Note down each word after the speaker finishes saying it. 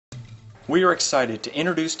We are excited to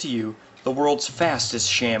introduce to you the world's fastest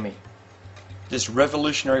chamois. This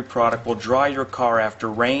revolutionary product will dry your car after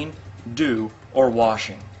rain, dew, or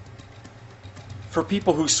washing. For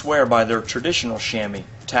people who swear by their traditional chamois,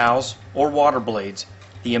 towels, or water blades,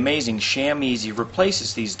 the amazing Cham Easy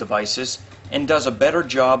replaces these devices and does a better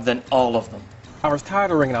job than all of them. I was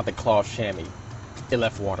tired of wringing out the cloth chamois. It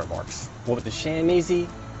left watermarks. Well, with the Cham Easy,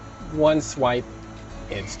 one swipe,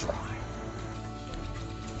 it's dry.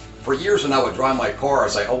 For years when I would dry my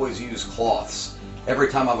cars, I always used cloths.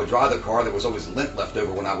 Every time I would dry the car, there was always lint left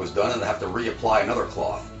over when I was done, and I'd have to reapply another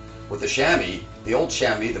cloth. With the chamois, the old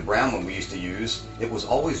chamois, the brown one we used to use, it was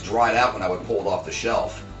always dried out when I would pull it off the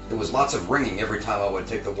shelf. There was lots of wringing every time I would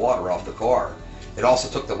take the water off the car. It also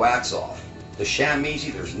took the wax off. The Cham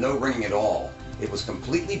Easy, there's no wringing at all. It was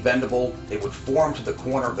completely bendable, it would form to the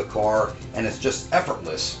corner of the car, and it's just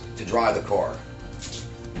effortless to dry the car.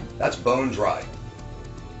 That's bone dry.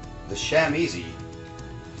 The Cham Easy,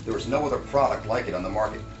 there was no other product like it on the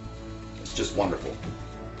market. It's just wonderful.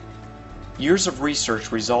 Years of research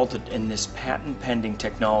resulted in this patent-pending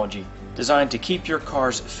technology designed to keep your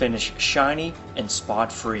car's finish shiny and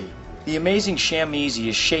spot-free. The amazing Cham Easy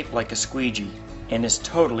is shaped like a squeegee and is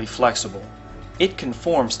totally flexible. It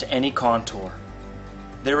conforms to any contour.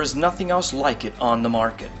 There is nothing else like it on the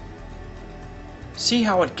market. See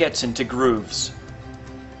how it gets into grooves,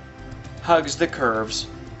 hugs the curves,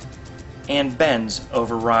 and bends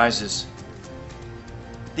over rises.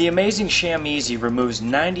 The amazing Cham Easy removes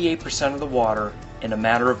 98% of the water in a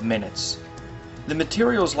matter of minutes. The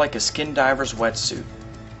material is like a skin diver's wetsuit.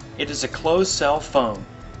 It is a closed-cell foam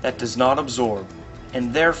that does not absorb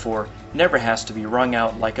and therefore never has to be wrung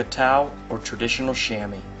out like a towel or traditional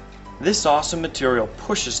chamois. This awesome material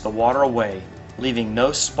pushes the water away, leaving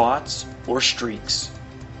no spots or streaks.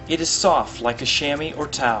 It is soft like a chamois or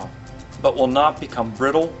towel, but will not become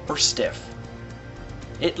brittle or stiff.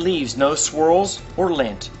 It leaves no swirls or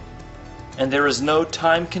lint, and there is no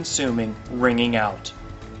time-consuming wringing out.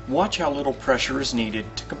 Watch how little pressure is needed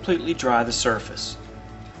to completely dry the surface.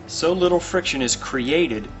 So little friction is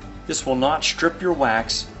created, this will not strip your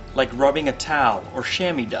wax like rubbing a towel or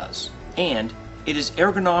chamois does, and it is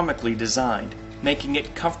ergonomically designed, making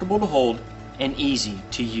it comfortable to hold and easy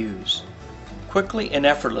to use. Quickly and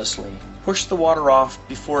effortlessly push the water off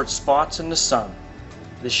before it spots in the sun.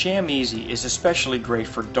 The Cham Easy is especially great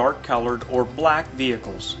for dark-colored or black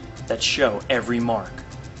vehicles that show every mark.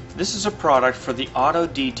 This is a product for the auto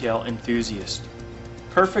detail enthusiast.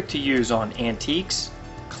 Perfect to use on antiques,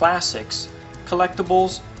 classics,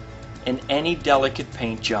 collectibles, and any delicate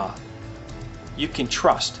paint job. You can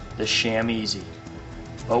trust the Cham Easy.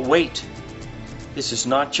 But wait, this is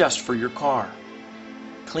not just for your car.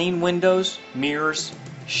 Clean windows, mirrors,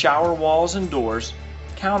 shower walls and doors,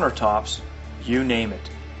 countertops, you name it.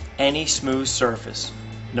 Any smooth surface.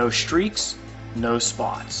 No streaks, no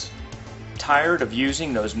spots. Tired of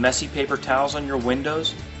using those messy paper towels on your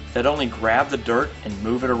windows that only grab the dirt and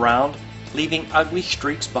move it around, leaving ugly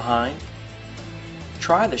streaks behind?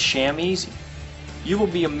 Try the Cham Easy. You will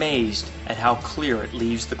be amazed at how clear it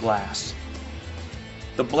leaves the glass.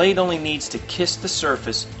 The blade only needs to kiss the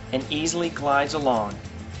surface and easily glides along,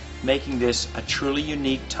 making this a truly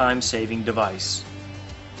unique time-saving device.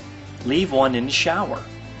 Leave one in the shower.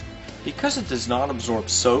 Because it does not absorb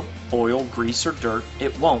soap, oil, grease, or dirt,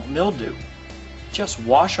 it won't mildew. Just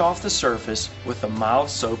wash off the surface with a mild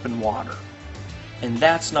soap and water. And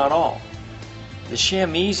that's not all. The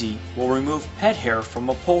Cham Easy will remove pet hair from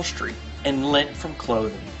upholstery and lint from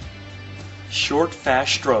clothing. Short,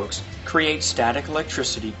 fast strokes create static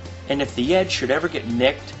electricity, and if the edge should ever get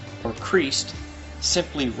nicked or creased,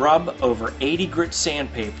 simply rub over 80 grit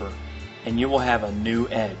sandpaper and you will have a new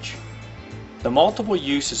edge. The multiple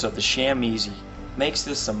uses of the Cham Easy makes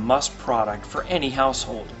this a must product for any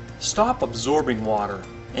household. Stop absorbing water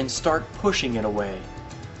and start pushing it away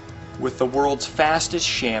with the world's fastest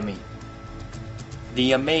chamois,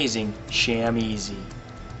 the amazing Cham Easy.